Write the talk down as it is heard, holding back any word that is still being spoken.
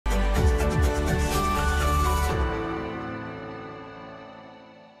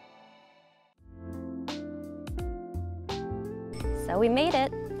So we made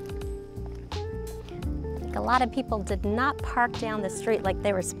it. A lot of people did not park down the street like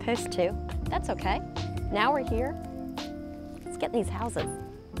they were supposed to. That's okay. Now we're here. Let's get in these houses.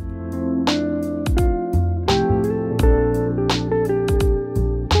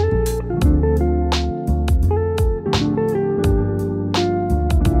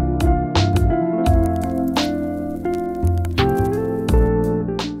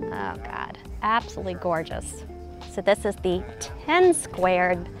 Oh God, absolutely gorgeous. So this is the 10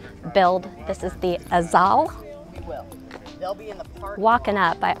 squared build. This is the Azal. They'll be in the park. Walking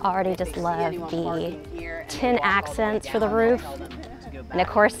up, I already just love the tin accents for the roof. And of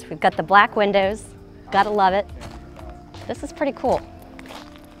course, we've got the black windows. Gotta love it. This is pretty cool.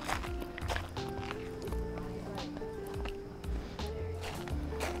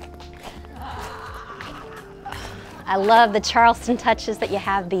 I love the Charleston touches that you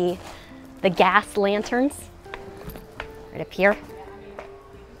have the gas lanterns right up here.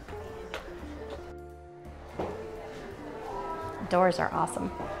 Doors are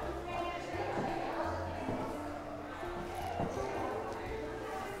awesome.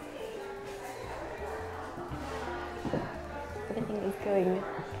 Everything is going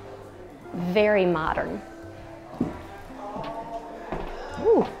very modern.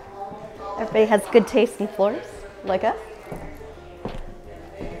 Ooh. Everybody has good taste in floors, like us.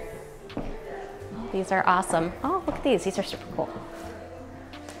 These are awesome. Oh, look at these. These are super cool.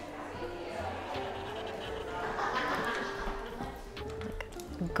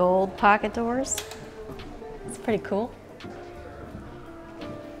 Gold pocket doors. It's pretty cool.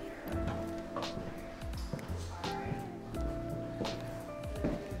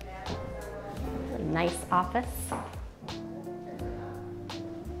 Really nice office.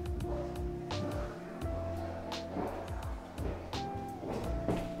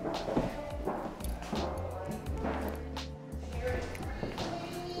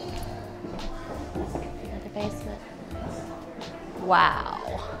 Another basement. Wow.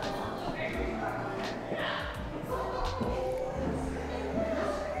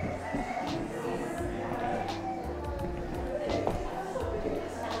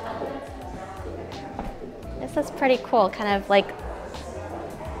 This is pretty cool, kind of like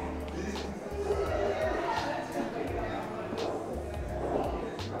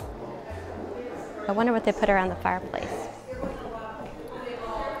I wonder what they put around the fireplace.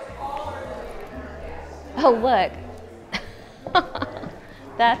 Oh, look.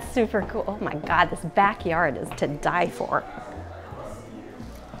 That's super cool. Oh my God, this backyard is to die for.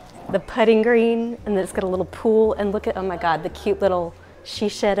 The putting green, and then it's got a little pool, and look at, oh my God, the cute little she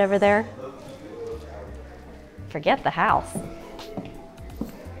shed over there. Forget the house.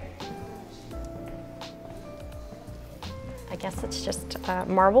 I guess it's just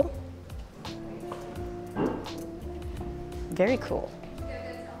marble. Very cool.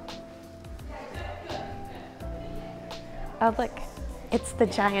 Oh look, it's the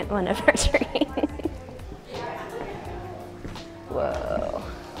giant one of our tree. Whoa.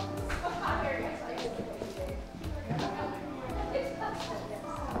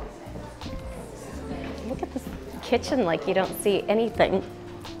 Look at this kitchen like you don't see anything.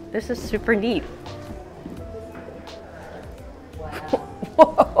 This is super neat.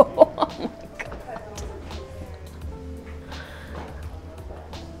 Whoa, oh my God.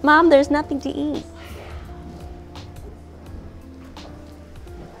 Mom, there's nothing to eat.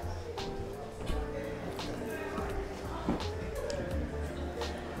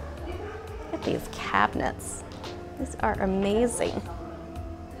 Look at these cabinets. These are amazing.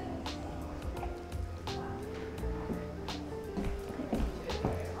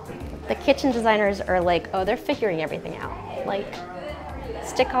 The kitchen designers are like, oh, they're figuring everything out. Like,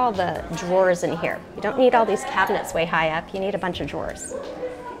 stick all the drawers in here. You don't need all these cabinets way high up. You need a bunch of drawers.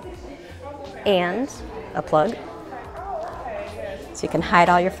 And a plug. So you can hide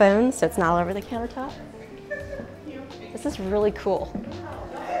all your phones so it's not all over the countertop. This is really cool.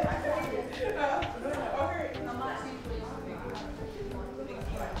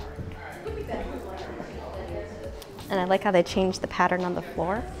 And I like how they changed the pattern on the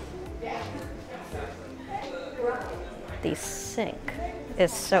floor. The sink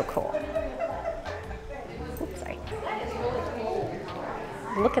is so cool. Oops, sorry.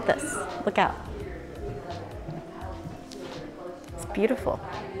 Look at this. Look out. It's beautiful.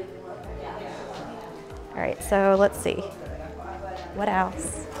 All right, so let's see. What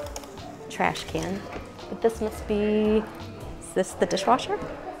else? Trash can. But this must be, is this the dishwasher?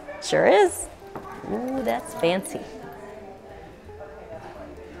 Sure is. Ooh, that's fancy.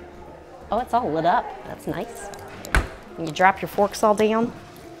 Oh, it's all lit up. That's nice. And you drop your forks all down.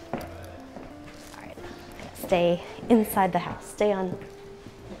 All right, stay inside the house. Stay on.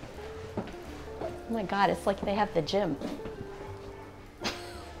 Oh my God, it's like they have the gym.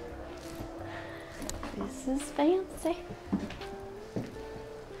 This is fancy.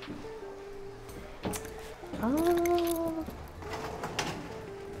 Oh.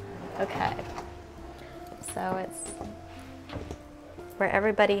 Okay. So it's where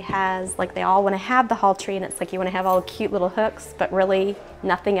everybody has, like, they all want to have the hall tree, and it's like you want to have all cute little hooks, but really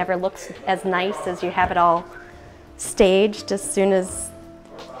nothing ever looks as nice as you have it all staged. As soon as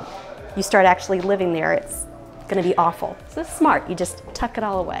you start actually living there, it's going to be awful. So it's smart. You just tuck it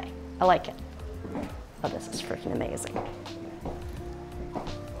all away. I like it. Oh, this is freaking amazing.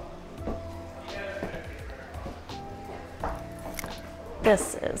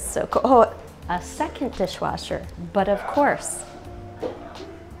 This is so cool. Oh, a second dishwasher, but of course.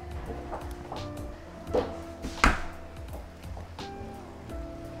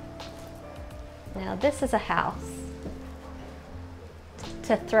 Now this is a house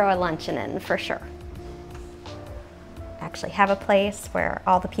to throw a luncheon in for sure. Actually have a place where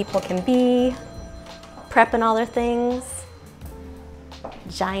all the people can be, prepping all their things.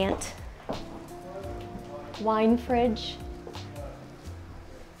 Giant wine fridge.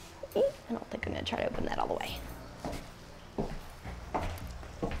 I don't think I'm gonna try to open that all the way.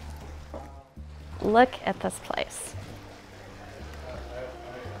 Look at this place.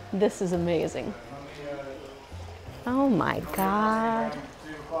 This is amazing. Oh my God.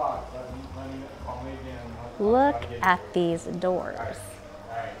 Look at these doors.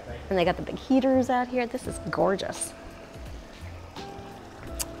 And they got the big heaters out here. This is gorgeous.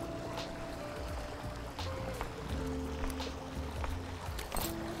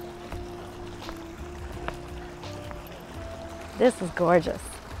 This is gorgeous.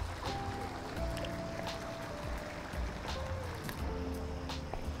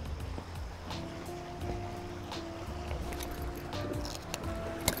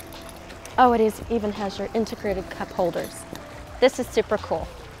 Oh, it even has your integrated cup holders. This is super cool.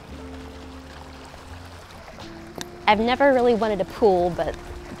 I've never really wanted a pool, but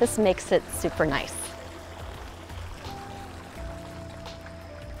this makes it super nice.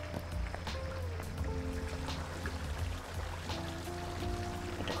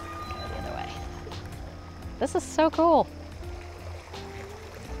 Go the other way. This is so cool.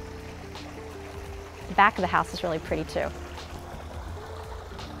 The back of the house is really pretty too.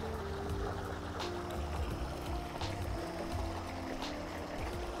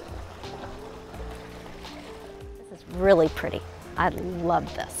 Really pretty. I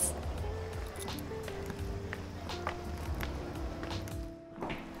love this.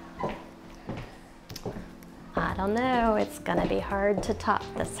 I don't know, it's gonna be hard to top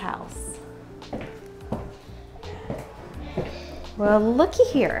this house. Well, looky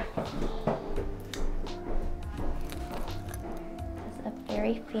here. This is a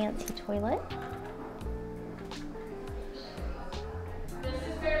very fancy toilet.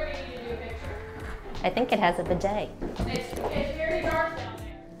 I think it has a bidet. It's very dark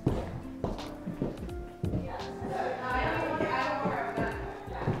down there.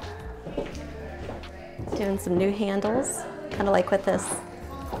 Doing some new handles, kind of like with this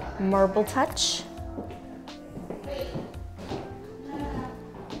marble touch.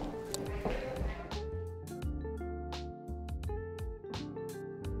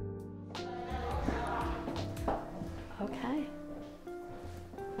 Okay.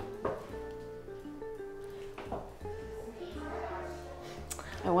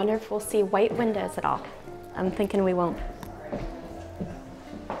 I wonder if we'll see white windows at all. I'm thinking we won't.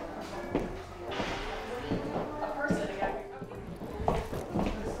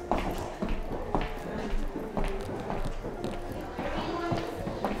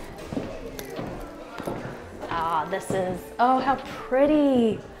 Ah, this is, oh, how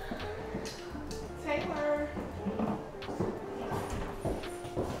pretty. Taylor.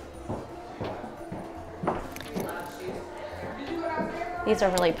 These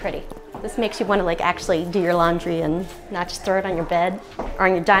are really pretty. This makes you want to like actually do your laundry and not just throw it on your bed or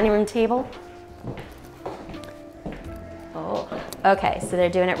on your dining room table. Oh, okay, so they're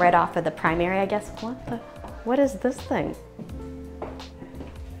doing it right off of the primary, I guess. What is this thing?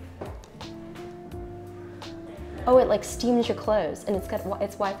 Oh, it like steams your clothes and it's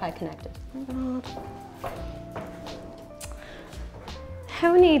Wi-Fi connected. Oh my God.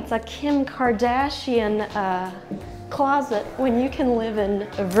 Who needs a Kim Kardashian closet when you can live in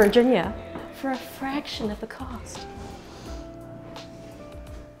Virginia for a fraction of the cost?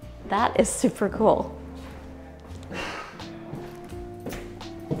 That is super cool.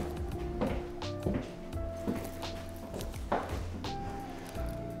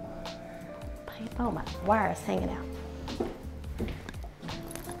 Oh, my wire is hanging out.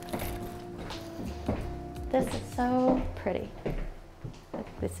 This is so pretty.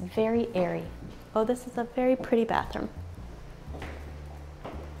 It's very airy. Oh, this is a very pretty bathroom.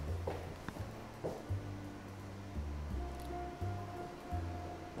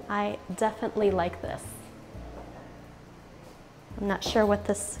 I definitely like this. I'm not sure what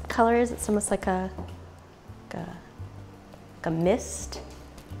this color is. It's almost like a mist.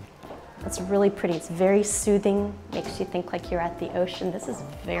 It's really pretty. It's very soothing. Makes you think like you're at the ocean. This is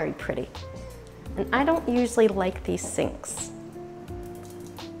very pretty. And I don't usually like these sinks,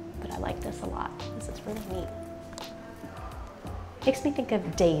 but I like this a lot. This is really neat. Makes me think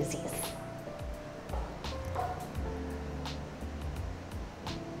of daisies.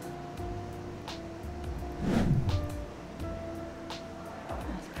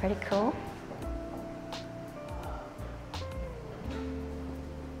 That's pretty cool.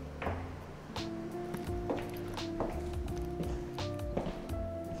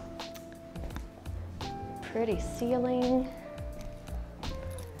 Pretty ceiling.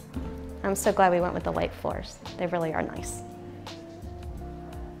 I'm so glad we went with the light floors. They really are nice.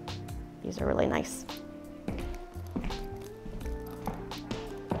 These are really nice.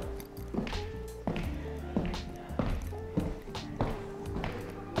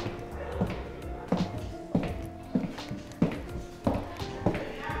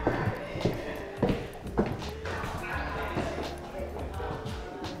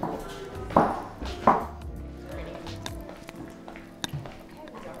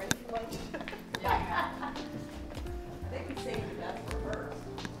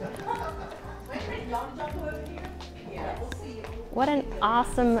 What an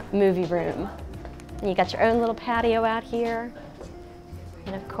awesome movie room. And you got your own little patio out here.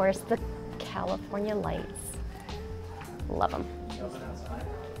 And of course the California lights. Love them.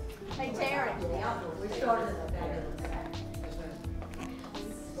 Hey, Taryn, we started.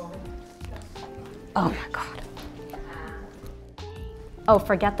 Oh my God. Oh,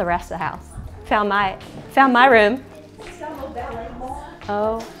 forget the rest of the house. Found my room.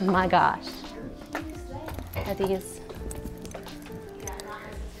 Oh my gosh. Are these?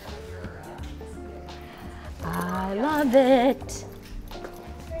 I love it.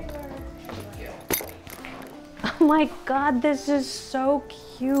 Oh my God, this is so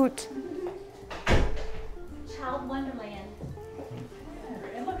cute. Child Wonderland.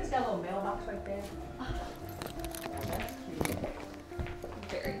 And look, it's got a little mailbox right there. That's cute.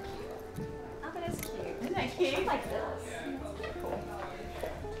 Very cute. Oh, that is cute. Isn't that cute? I like this.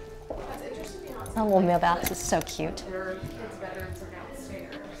 That's interesting. The little mailbox is so cute. Their kids' bedrooms are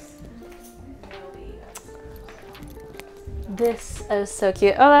downstairs. This is so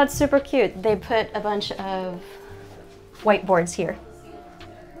cute. Oh, that's super cute. They put a bunch of whiteboards here.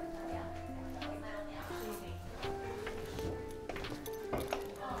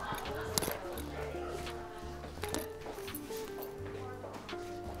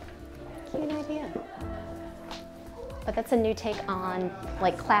 Cute idea. But that's a new take on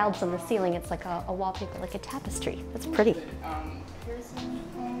like clouds on the ceiling. It's like a wallpaper, like a tapestry. That's pretty. Pearson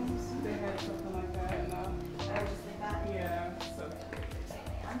Homes, they had something like that, and yeah, so.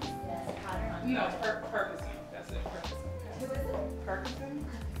 No, Perkison, that's it, Perkison. Who is it? Perkison.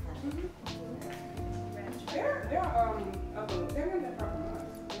 They're in the apartment house.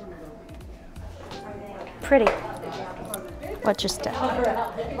 Pretty. Watch your step.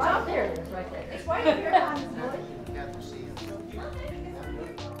 There it is, right there. It's right here.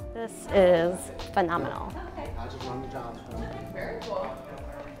 This is phenomenal. I just run the jobs for them. Very cool.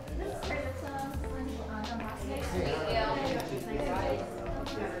 Nice.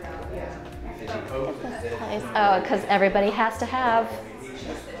 Oh, because everybody has to have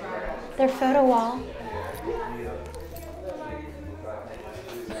their photo wall.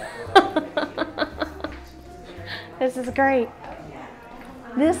 This is great.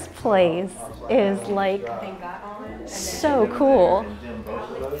 This place is like so cool.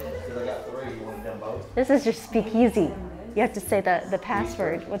 This is your speakeasy. You have to say the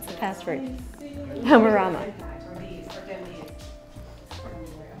password. What's the password? Homearama.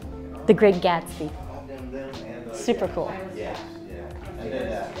 The Great Gatsby. Super cool.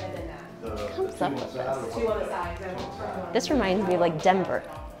 Comes up with this. This reminds me of like Denver.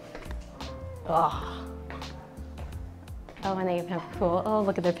 Oh. Oh, and they have cool. Oh,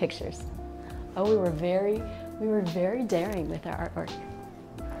 look at their pictures. Oh, we were very daring with our artwork.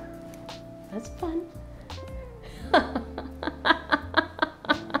 That's fun.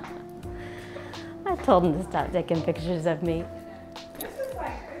 I told them to stop taking pictures of me.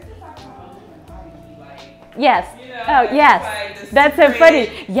 Yes. Oh, yes. That's so funny.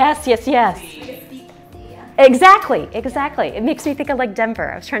 Yes, yes, yes. Exactly, exactly. It makes me think of like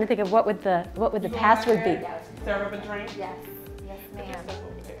Denver. I was trying to think of what would the password be. Serve up a drink? Yes. Yes,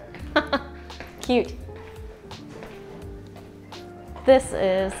 ma'am. Cute. This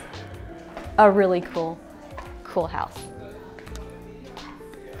is a really cool house.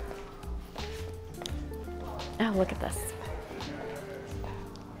 Oh, look at this.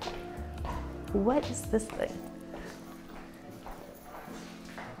 What is this thing?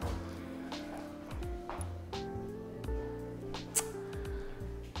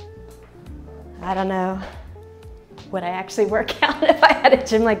 I don't know. Would I actually work out if I had a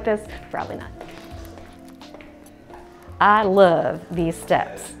gym like this? Probably not. I love these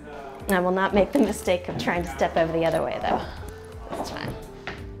steps. I will not make the mistake of trying to step over the other way though. That's fine.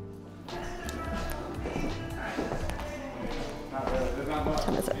 What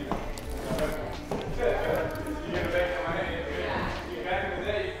time is it?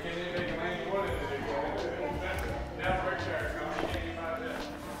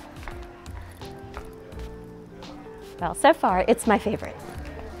 Well, so far, it's my favorite.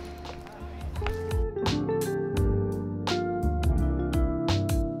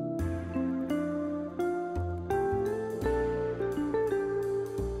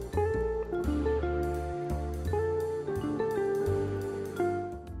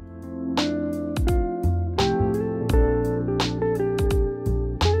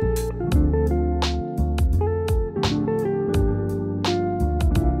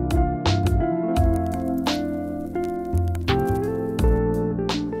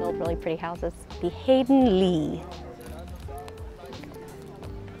 Pretty houses. The Hayden Lee.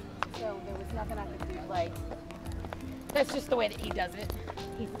 So there was nothing I could do, like, that's just the way that he does it.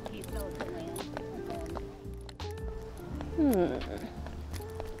 He sells the land.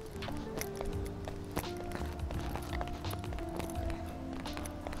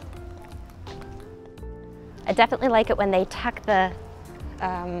 I definitely like it when they tuck the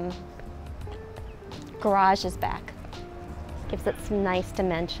garages back. Gives it some nice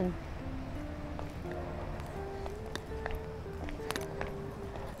dimension.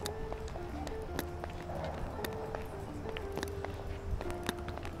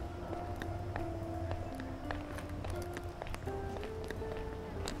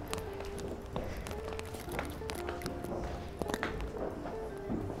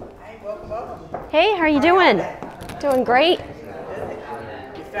 Hey, how are you doing? Doing great.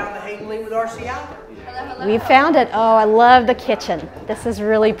 You found the Hayden Lee with RCI? We found it. Oh, I love the kitchen. This is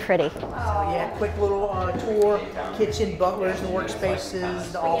really pretty. Yeah, quick little tour. Kitchen, butlers, the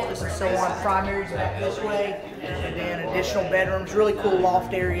workspaces, the office, and so on. Primaries back this way, and then additional bedrooms. Really cool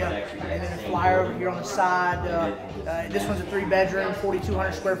loft area, and then the flyer over here on the side. This one's a 3-bedroom,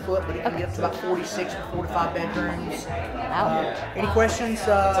 4,200 square foot, but it can get up to about 46 to 45 bedrooms. Any questions?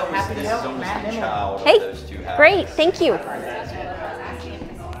 Happy to help. Matt and Emily. Hey, great. Thank you.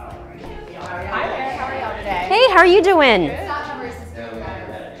 Hi there, how are y'all today? Hey, how are you doing?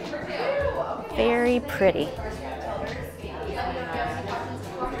 Very pretty.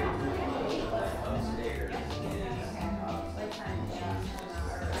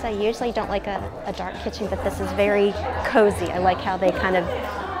 So I usually don't like a dark kitchen, but this is very cozy. I like how they kind of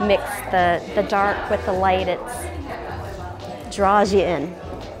mix the dark with the light. It draws you in.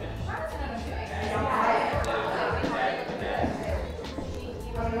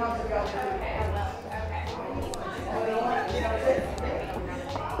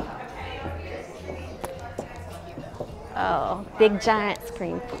 Oh, big giant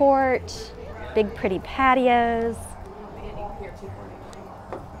screen porch, big pretty patios.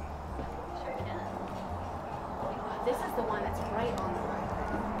 This is the one that's right on the right.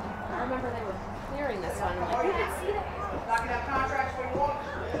 I remember they were clearing this one. I'm like, you can see that.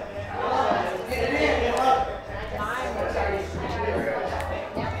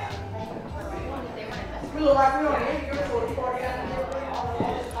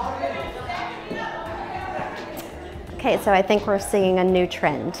 Okay, so I think we're seeing a new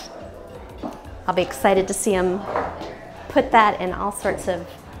trend. I'll be excited to see them put that in all sorts of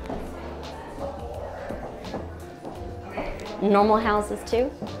normal houses too,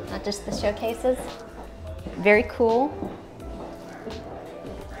 not just the showcases. Very cool.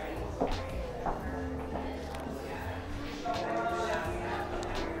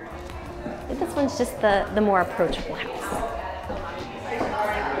 I think this one's just the more approachable house.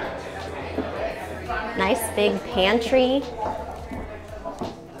 Nice big pantry.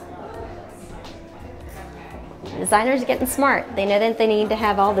 Designers are getting smart. They know that they need to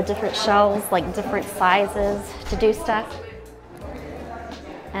have all the different shelves, like different sizes to do stuff.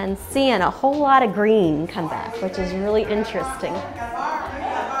 And seeing a whole lot of green come back, which is really interesting.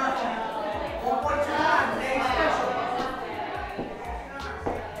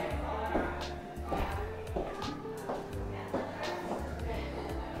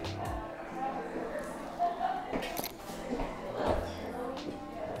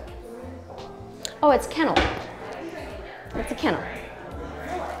 Oh, it's kennel. It's a kennel.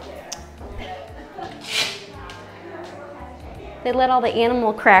 They let all the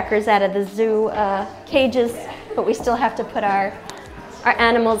animal crackers out of the zoo cages, but we still have to put our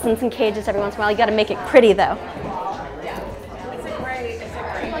animals in some cages every once in a while. You got to make it pretty, though. It's a great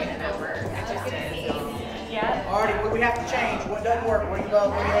number. Yeah. Alrighty, what do we have to change? What doesn't work? What do you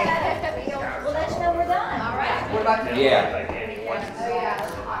love? What do you hate? We'll let you know we're done. All right. What about you? Yeah.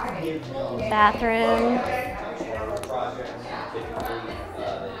 Bathroom.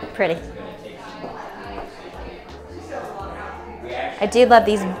 Pretty. I do love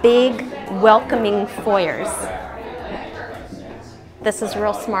these big, welcoming foyers. This is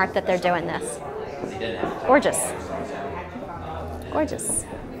real smart that they're doing this. Gorgeous. Gorgeous.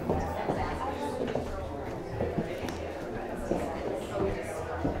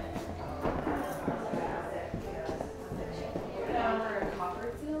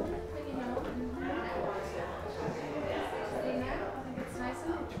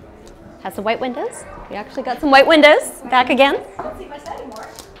 Has some white windows. We actually got some white windows back again. Don't see much anymore.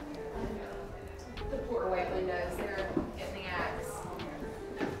 The poor white windows, they're getting the axe.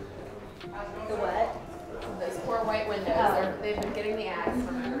 The what? Those poor white windows, they've been getting the axe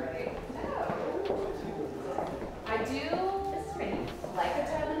from everybody. I do like a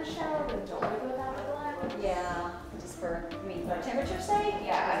tub in the shower, but don't want to go without the black. Yeah, just for temperature's sake?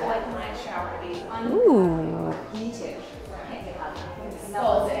 Yeah, I like my shower to be Ooh. Me too. Can't get hot enough.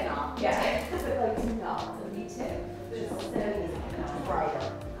 Skulls in off. Yeah. No, me too. Just brighter.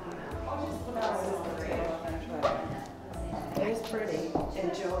 It's pretty.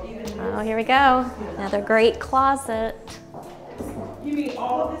 Enjoy. Oh, here we go. Another great closet. You mean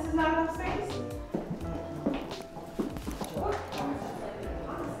all of this is not enough space?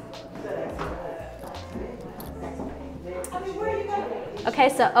 Okay,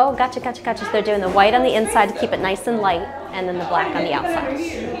 so, oh, gotcha. So they're doing the white on the inside to keep it nice and light, and then the black on the outside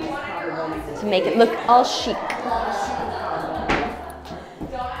to make it look all chic.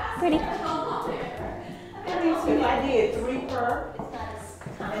 Pretty. I did 3 per.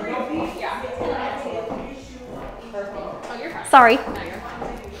 Oh, you're fine. Sorry. No, you're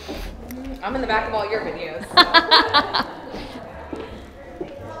fine. I'm in the back of all your videos.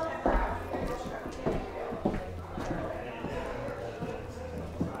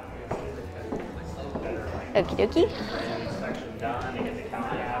 Okie dokie.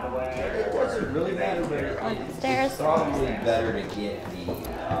 It's really better, but Upstairs. it's probably better to get the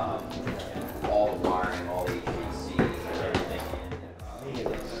all the wiring, all the HVAC, everything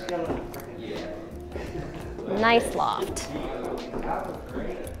in. Yeah. Nice loft.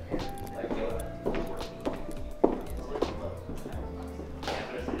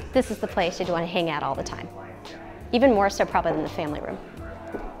 This is the place you'd want to hang out all the time. Even more so probably than the family room.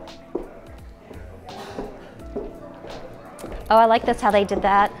 Oh, I like this, how they did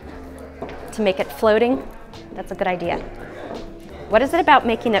that to make it floating. That's a good idea. What is it about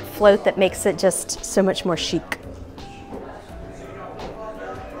making it float that makes it just so much more chic?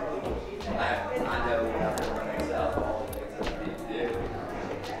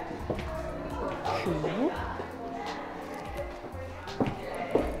 Cool.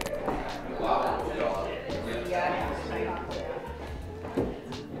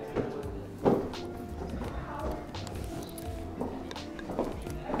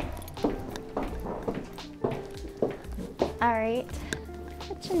 All right,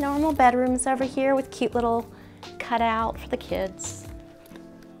 got your normal bedrooms over here with cute little cutout for the kids.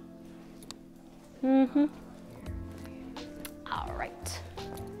 Mm-hmm. All right.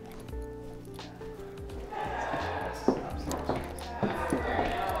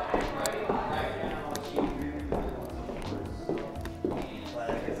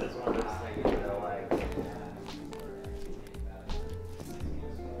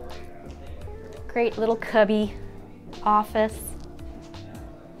 Great little cubby office.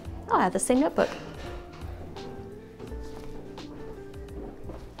 Oh, I have the same notebook.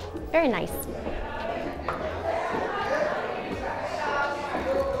 Very nice.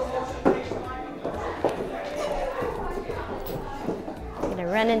 I'm gonna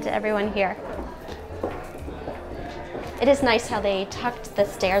run into everyone here. It is nice how they tucked the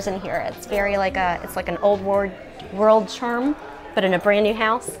stairs in here. It's very like it's like an old world charm, but in a brand new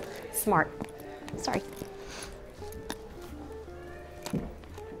house. Smart. Sorry.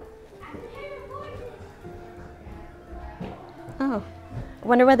 Oh, I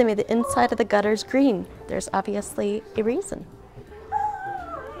wonder why they made the inside of the gutters green. There's obviously a reason.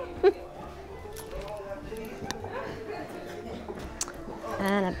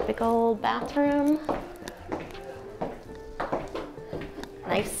 And a big old bathroom.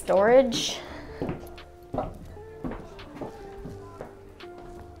 Nice storage.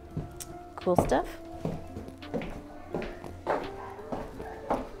 cool stuff.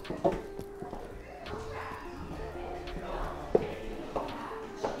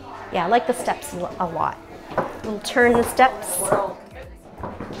 Yeah, I like the steps a lot. We'll turn the steps.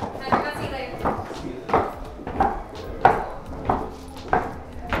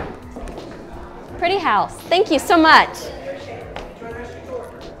 Pretty house. Thank you so much.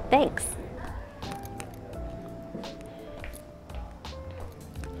 Thanks.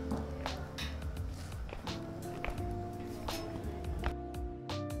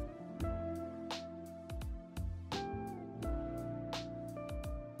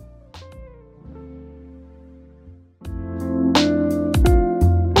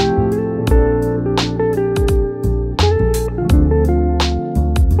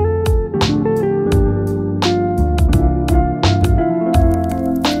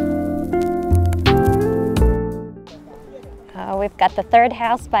 We've got the third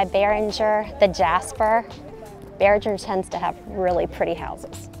house by Biringer, the Jasper. Biringer tends to have really pretty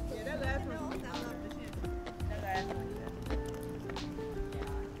houses.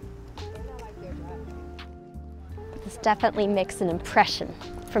 This definitely makes an impression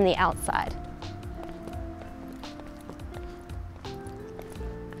from the outside.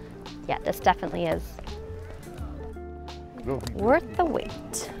 Yeah, this definitely is worth the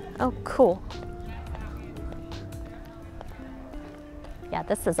wait. Oh, cool. Yeah,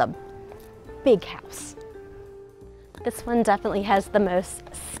 this is a big house. This one definitely has the most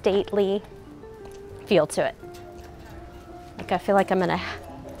stately feel to it. Like I feel like I'm in a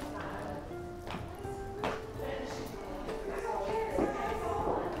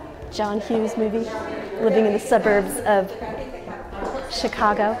John Hughes movie, living in the suburbs of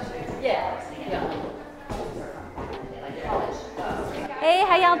Chicago. Hey,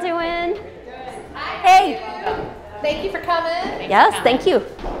 how y'all doing? Hey. Thank you for coming. Yes, thank you.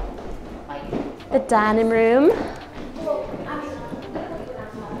 The dining room.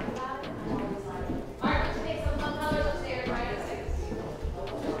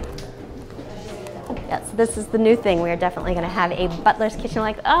 Yes, this is the new thing. We're definitely going to have a butler's kitchen.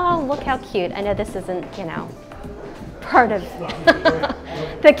 Like, oh, look how cute. I know this isn't, you know, part of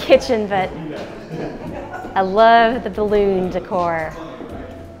the kitchen, but I love the balloon decor.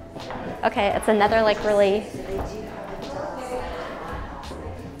 Okay, it's another like really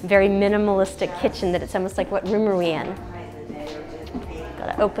very minimalistic kitchen that it's almost like, what room are we in?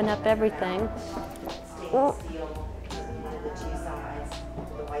 Gotta open up everything. Ooh.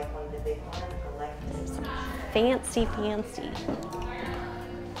 Fancy, fancy.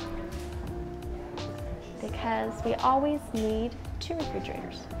 Because we always need 2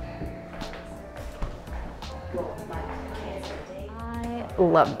 refrigerators. I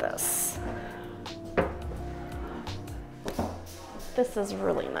love this. This is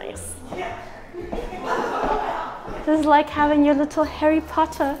really nice. This is like having your little Harry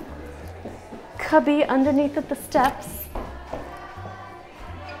Potter cubby underneath of the steps.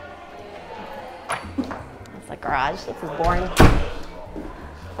 That's a garage. This is boring.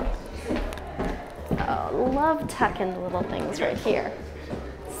 Oh, love tucking the little things right here.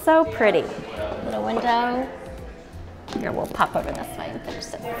 So pretty. Little window. Here, we'll pop over this way and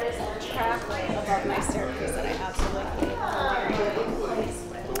finish it. There's a trapway above my staircase that I absolutely hate.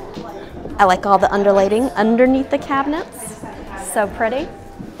 I like all the underlighting underneath the cabinets. So pretty.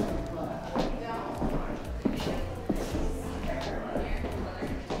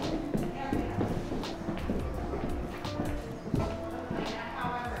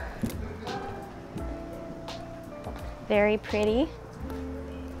 Very pretty.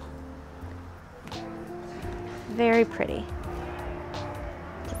 Very pretty.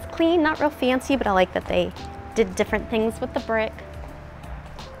 Just clean, not real fancy, but I like that they did different things with the brick.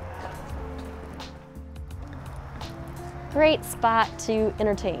 Great spot to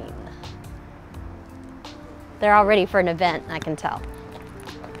entertain. They're all ready for an event, I can tell.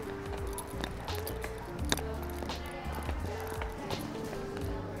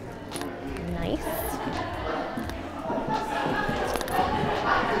 Nice.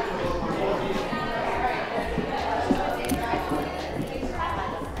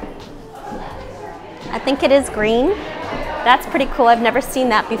 I think it is green. That's pretty cool. I've never seen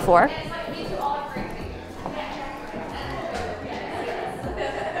that before.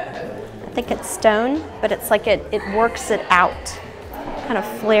 I think it's stone, but it's like it works it out, kind of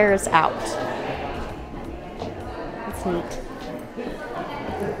flares out. It's neat.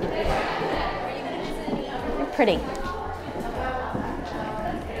 Very pretty.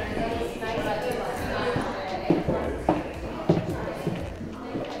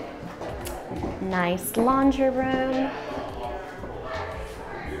 Nice laundry room.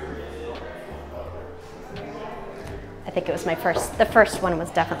 I think it was the first one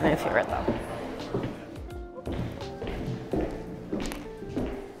was definitely my favorite though.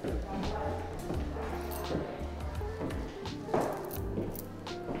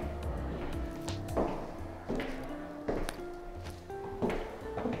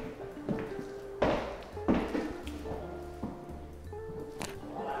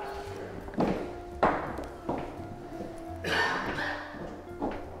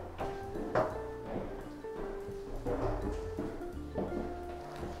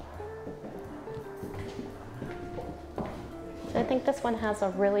 I think this one has a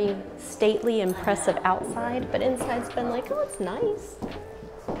really stately, impressive outside, but inside's been like, oh, it's nice.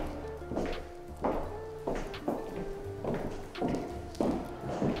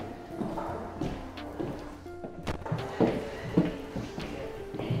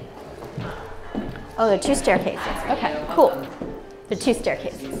 Oh, there are 2 staircases. Okay, cool. There are 2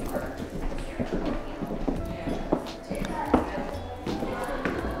 staircases.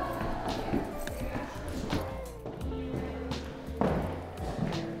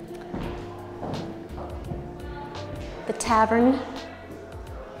 The tavern.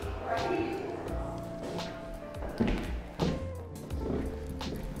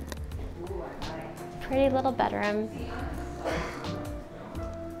 Pretty little bedroom.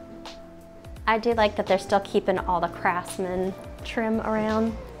 I do like that they're still keeping all the craftsman trim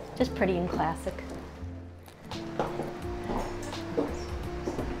around. Just pretty and classic.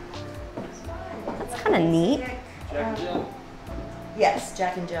 That's kind of neat. Yes,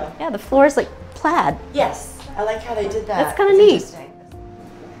 Jack and Jill. Yeah, the floor is like plaid. Yes, I like how they did that. That's kind of neat.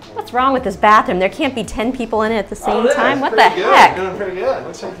 What's wrong with this bathroom? There can't be 10 people in it at the same time. What the heck? Doing pretty good.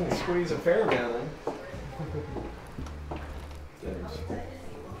 Looks like you can squeeze a fair amount in.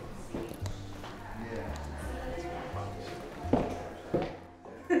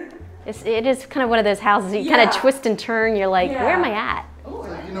 It is kind of one of those houses you kind of twist and turn. You're like, where am I at? Ooh,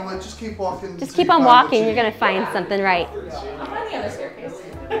 you know what? Just keep walking. Just keep on walking. You're going to find something right. I'm on the other staircase.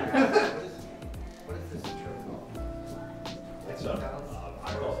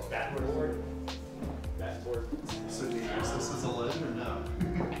 So do you use this as a ledge or no?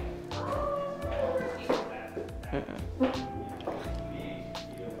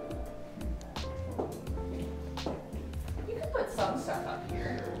 You could put some stuff up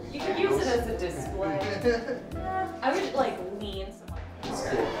here. You could use it as a display. I would like lean some like this.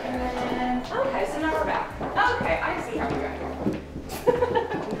 And then, okay, so now we're back. Okay, I see how we got here.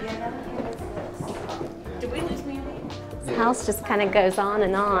 Did we lose me? This house just kind of goes on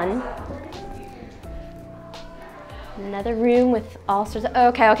and on. Another room with all sorts of,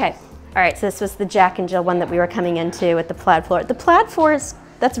 okay. All right, so this was the Jack and Jill one that we were coming into with the plaid floor. The plaid floor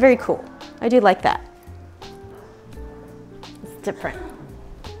that's very cool. I do like that. It's different.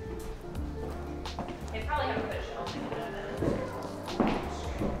 They probably haven't put a shelf in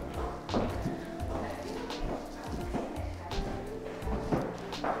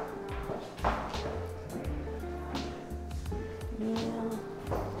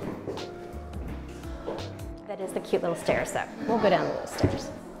That is the cute little stairs though. We'll go down the little stairs.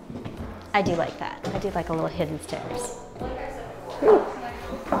 I do like that. I do like a little hidden stairs. Ooh.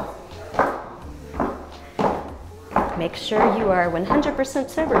 Make sure you are 100%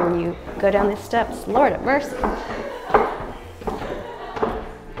 sober when you go down these steps. Lord have mercy.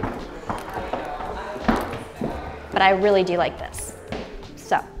 But I really do like this.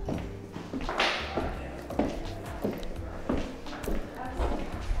 So.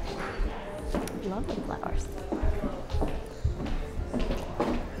 Lovely flowers.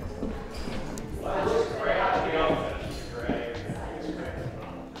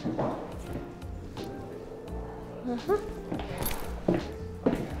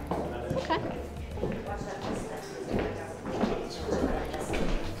 Okay.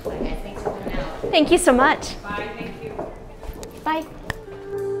 Thank you so much. Bye, thank you. Bye.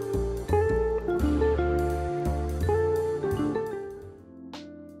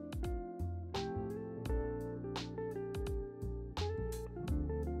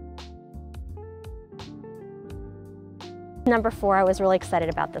 Number 4, I was really excited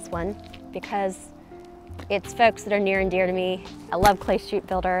about this one because it's folks that are near and dear to me. I love Clay Street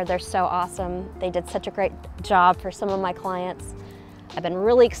Builder. They're so awesome. They did such a great job for some of my clients. I've been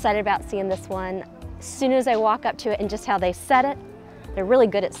really excited about seeing this one. As soon as I walk up to it and just how they set it, they're really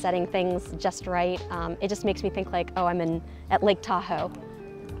good at setting things just right. It just makes me think like, oh, I'm at Lake Tahoe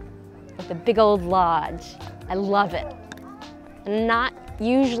with the big old lodge. I love it. I'm not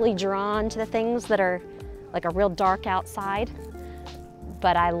usually drawn to the things that are like a real dark outside,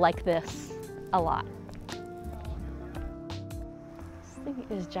 but I like this a lot. This thing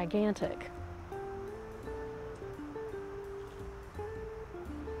is gigantic.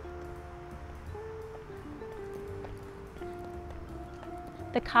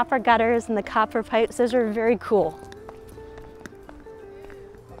 The copper gutters and the copper pipes, those are very cool.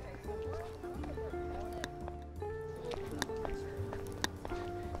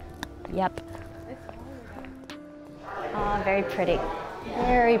 Yep. Oh, very pretty.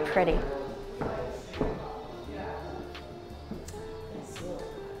 Very pretty.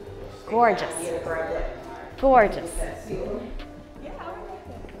 Gorgeous. Gorgeous.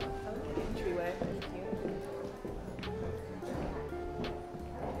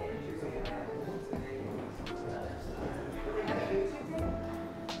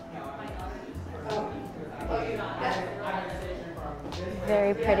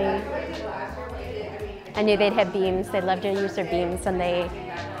 Very pretty. I knew they'd have beams. They love to use their beams, and they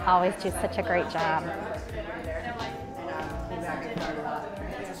always do such a great job.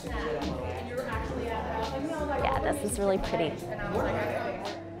 Yeah, this is really pretty.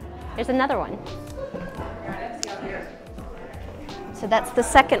 There's another one. So that's the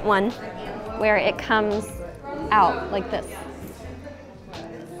second one where it comes out like this.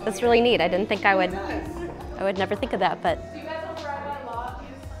 That's really neat. I didn't think I would never think of that, but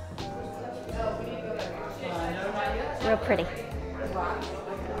real pretty.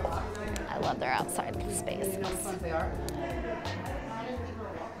 I love their outside spaces.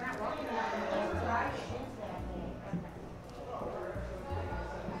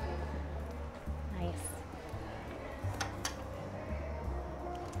 Nice.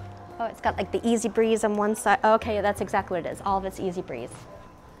 Oh, it's got like the Easy Breeze on one side. Oh, okay, that's exactly what it is. All of it's Easy Breeze.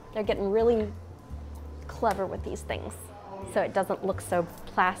 They're getting really clever with these things, so it doesn't look so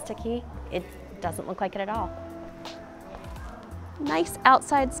plasticky. It doesn't look like it at all. Nice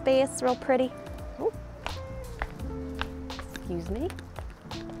outside space, real pretty. Ooh. Excuse me.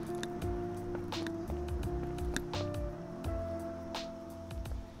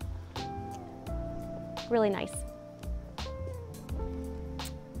 Really nice.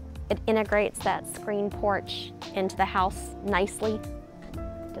 It integrates that screen porch into the house nicely.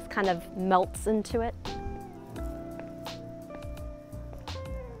 Just kind of melts into it.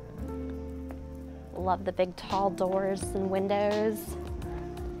 Love the big tall doors and windows.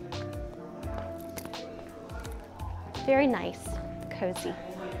 Very nice, cozy.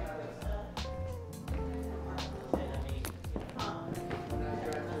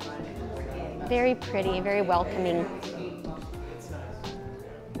 Very pretty, very welcoming.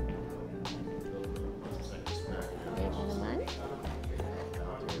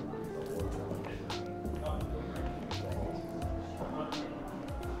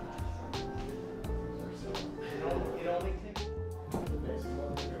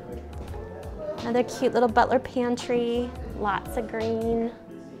 Another cute little butler pantry, lots of green.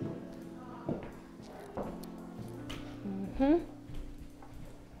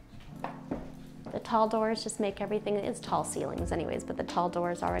 The tall doors just make everything, it's tall ceilings anyways, but the tall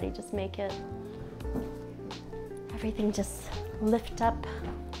doors already just make it, everything just lift up.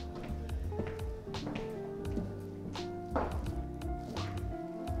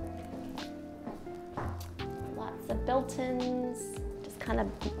 Lots of built-ins. Kind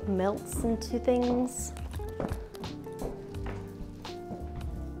of melts into things.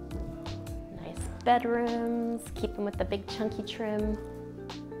 Nice bedrooms, keep them with the big chunky trim.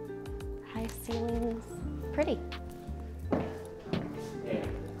 High ceilings, pretty.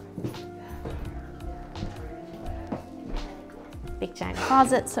 Big giant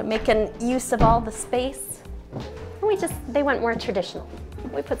closet, so making use of all the space. And they went more traditional.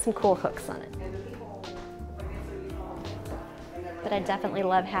 We put some cool hooks on it. But I definitely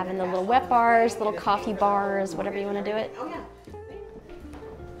love having the little wet bars, little coffee bars, whatever you want to do it.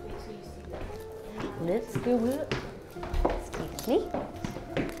 Let's go up. Excuse me.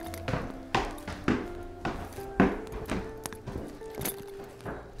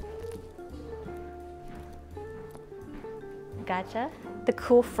 Gotcha. The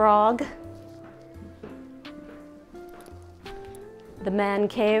cool frog. The man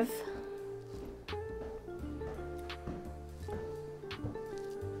cave.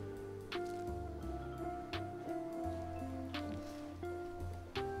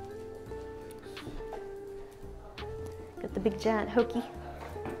 Got the big giant hokey.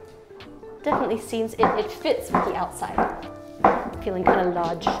 Definitely seems it fits with the outside. Feeling kind of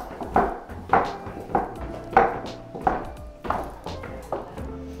large.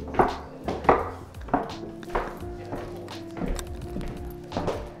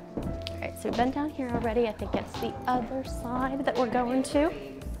 Alright, so we've been down here already. I think it's the other side that we're going to.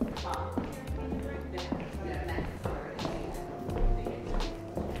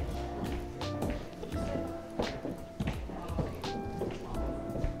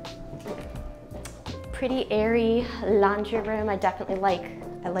 pretty airy laundry room. I definitely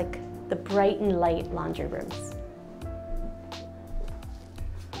like the bright and light laundry rooms.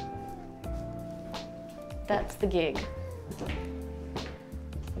 That's the gig.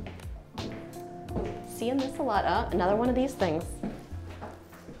 Seeing this a lot. Another one of these things.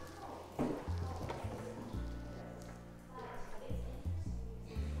 I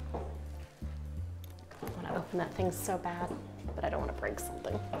want to open that thing so bad, but I don't want to break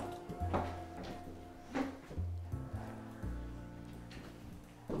something.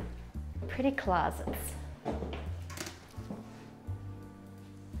 Pretty closets.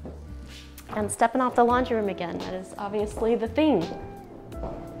 And stepping off the laundry room again, that is obviously the theme.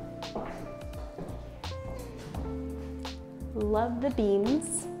 Love the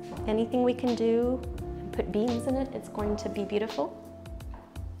beams. Anything we can do and put beams in it, it's going to be beautiful.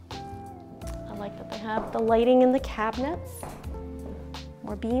 I like that they have the lighting in the cabinets.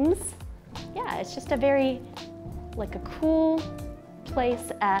 More beams. Yeah, it's just a very, like a cool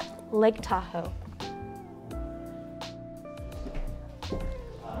place at Lake Tahoe.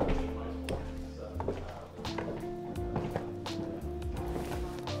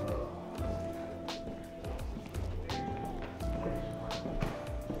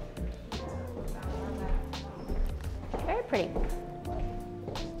 Very pretty.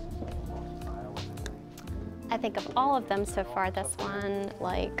 I think of all of them so far, this one,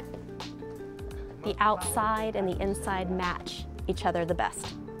 like the outside and the inside match each other the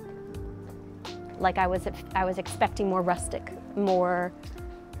best. Like I was expecting more rustic, more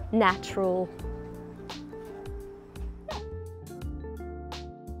natural.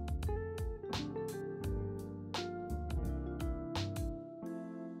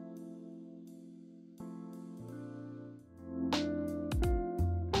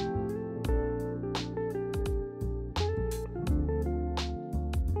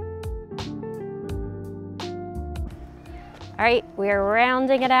 All right, we're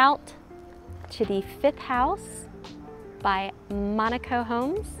rounding it out to the 5th house by Monaco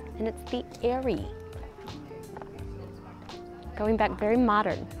Homes, and it's the Airy. Going back very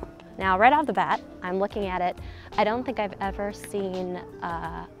modern. Now, right off the bat, I'm looking at it. I don't think I've ever seen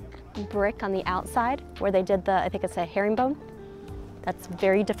brick on the outside where they did the, I think it's a herringbone. That's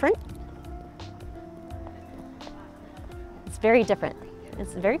very different. It's very different.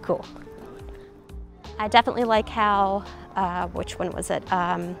 It's very cool. I definitely like how, which one was it?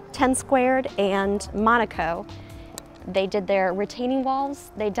 10 Squared and Monaco. They did their retaining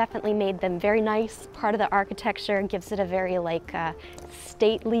walls. They definitely made them very nice. Part of the architecture gives it a very like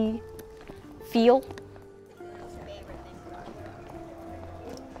stately feel.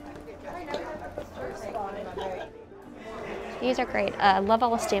 These are great. Love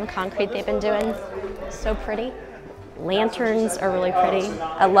all the stamped concrete they've been doing. So pretty. Lanterns are really pretty.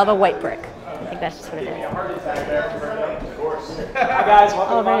 I love a white brick. I think that's just what it is. Hi guys,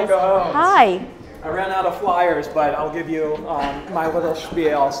 welcome to Monaco Homes. Hi. I ran out of flyers, but I'll give you my little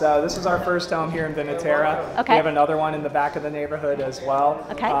spiel. So this is our first home here in Viniterra. Okay. We have another one in the back of the neighborhood as well.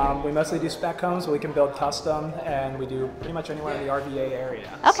 Okay. We mostly do spec homes, but we can build custom, and we do pretty much anywhere in the RVA area.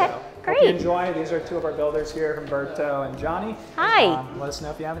 Okay, so, great. Hope you enjoy. These are two of our builders here, Humberto and Johnny. Hi. Let us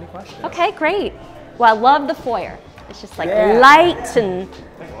know if you have any questions. Okay, great. Well, I love the foyer. It's just like light and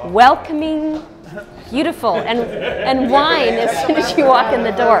welcoming, beautiful, and wine as soon as you walk in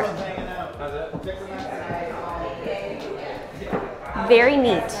the door. Very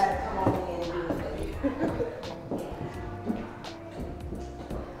neat.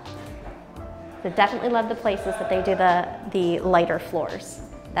 I definitely love the places that they do the lighter floors.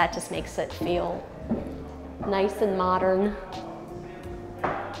 That just makes it feel nice and modern.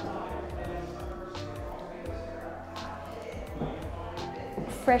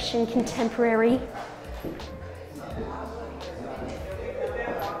 Fresh and contemporary.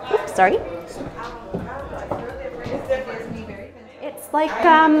 Oops, sorry. It's like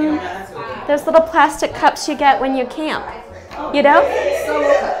those little plastic cups you get when you camp, you know?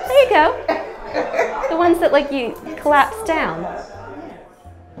 There you go. The ones that like you collapse down.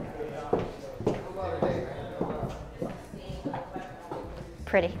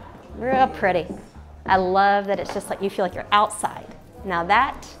 Pretty, real pretty. I love that it's just like you feel like you're outside. Now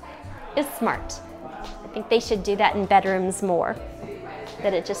that is smart. I think they should do that in bedrooms more,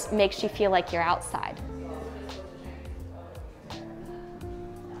 that it just makes you feel like you're outside.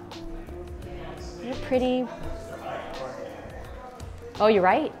 You're pretty. Oh, you're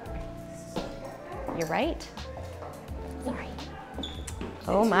right. You're right. Sorry.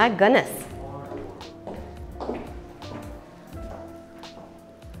 Oh my goodness.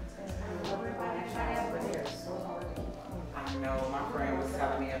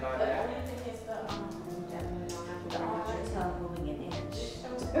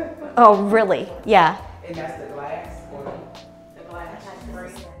 Oh, really? Yeah. And that's the glass, or the glass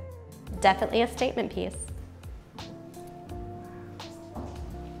frame. Definitely a statement piece.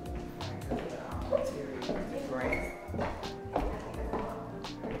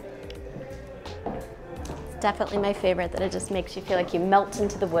 It's definitely my favorite, that it just makes you feel like you melt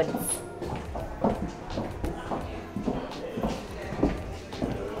into the woods.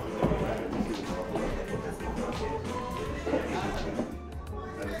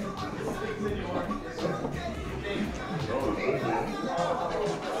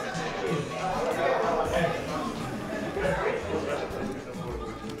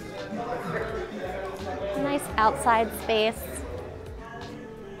 Nice outside space.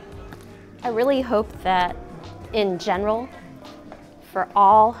 I really hope that in general, for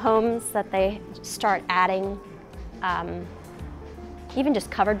all homes, that they start adding even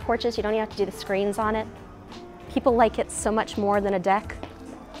just covered porches. You don't even have to do the screens on it. People like it so much more than a deck.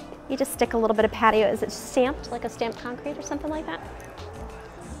 You just stick a little bit of patio. Is it stamped, like a stamped concrete or something like that?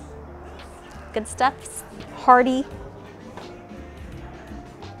 Good stuff, hardy.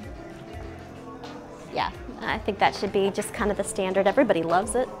 Yeah, I think that should be just kind of the standard. Everybody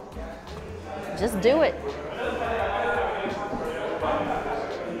loves it. Just do it.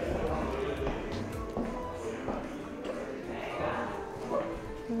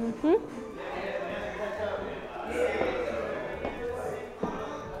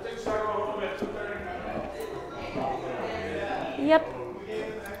 Yep.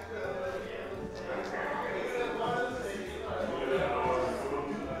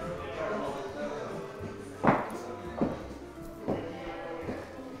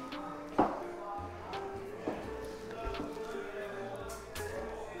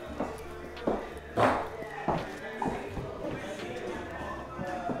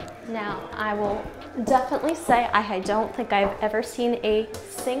 Now, I will definitely say I don't think I've ever seen a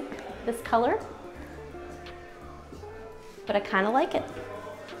sink this color, but I kind of like it.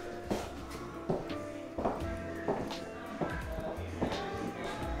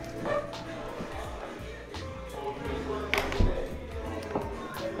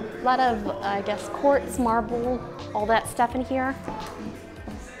 A lot of, I guess, quartz, marble, all that stuff in here.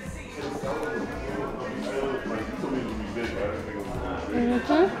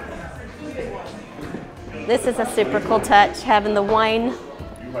 This is a super cool touch, having the wine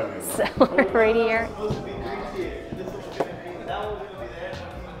cellar right here.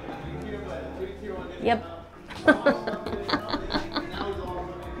 Yep.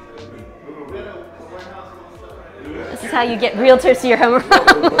 This is how you get realtors to your home.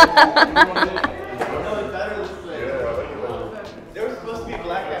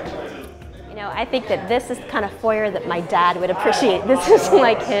 You know, I think that this is the kind of foyer that my dad would appreciate. This is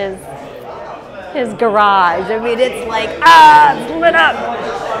like his garage. I mean, it's like, it's lit up.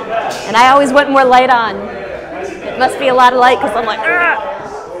 And I always want more light on. It must be a lot of light because I'm like,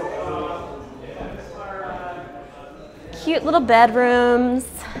 Cute little bedrooms.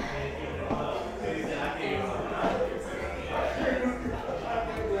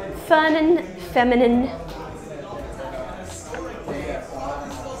 Fun and feminine.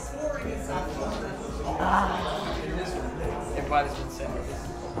 Everybody's been saying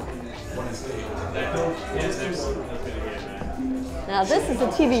Now this is a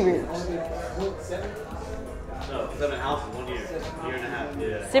TV room. No, 7 houses, 1 year, year and a half.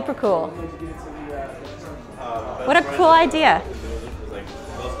 Yeah. Super cool. What a cool idea.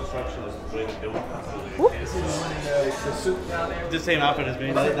 The same outfit as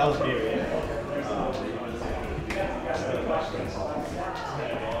me. That was me.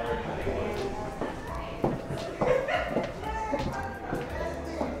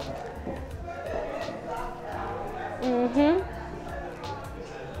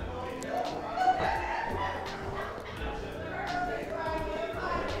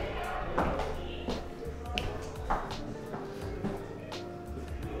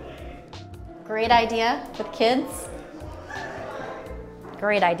 Great idea with kids.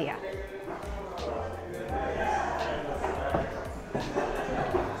 Great idea.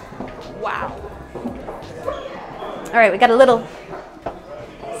 Wow. All right, we got a little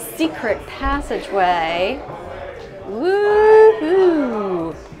secret passageway.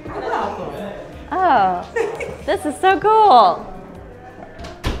 Woohoo! Oh, this is so cool.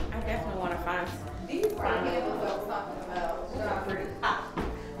 I definitely want to find these.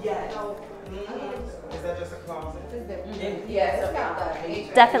 Is that just a closet? Yeah, it's got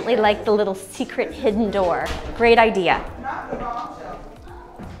that. Definitely like the little secret hidden door. Great idea.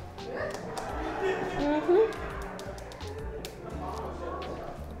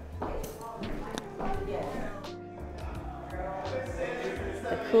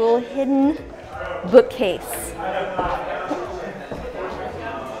 The cool hidden bookcase.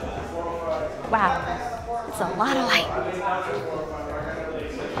 Wow, it's a lot of light.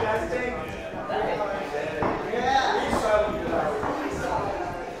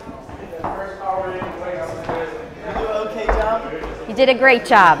 Okay job? You did a great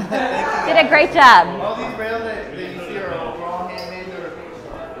job. Did a great job. All these rails that you see are all handmade or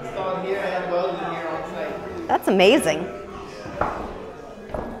installed here and welded here on site. That's amazing.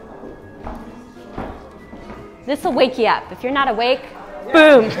 This will wake you up. If you're not awake,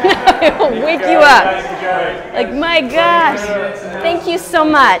 boom, it will wake you up. Like, my gosh. Thank you so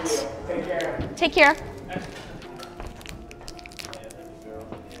much. Take care.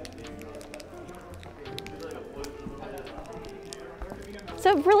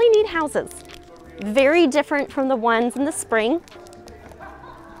 So really neat houses. Very different from the ones in the spring.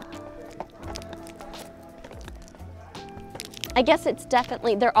 I guess it's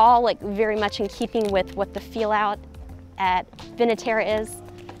definitely, they're all like very much in keeping with what the feel out at Viniterra is.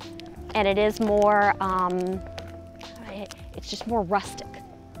 And it is more, it's just more rustic.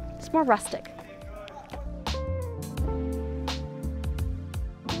 It's more rustic.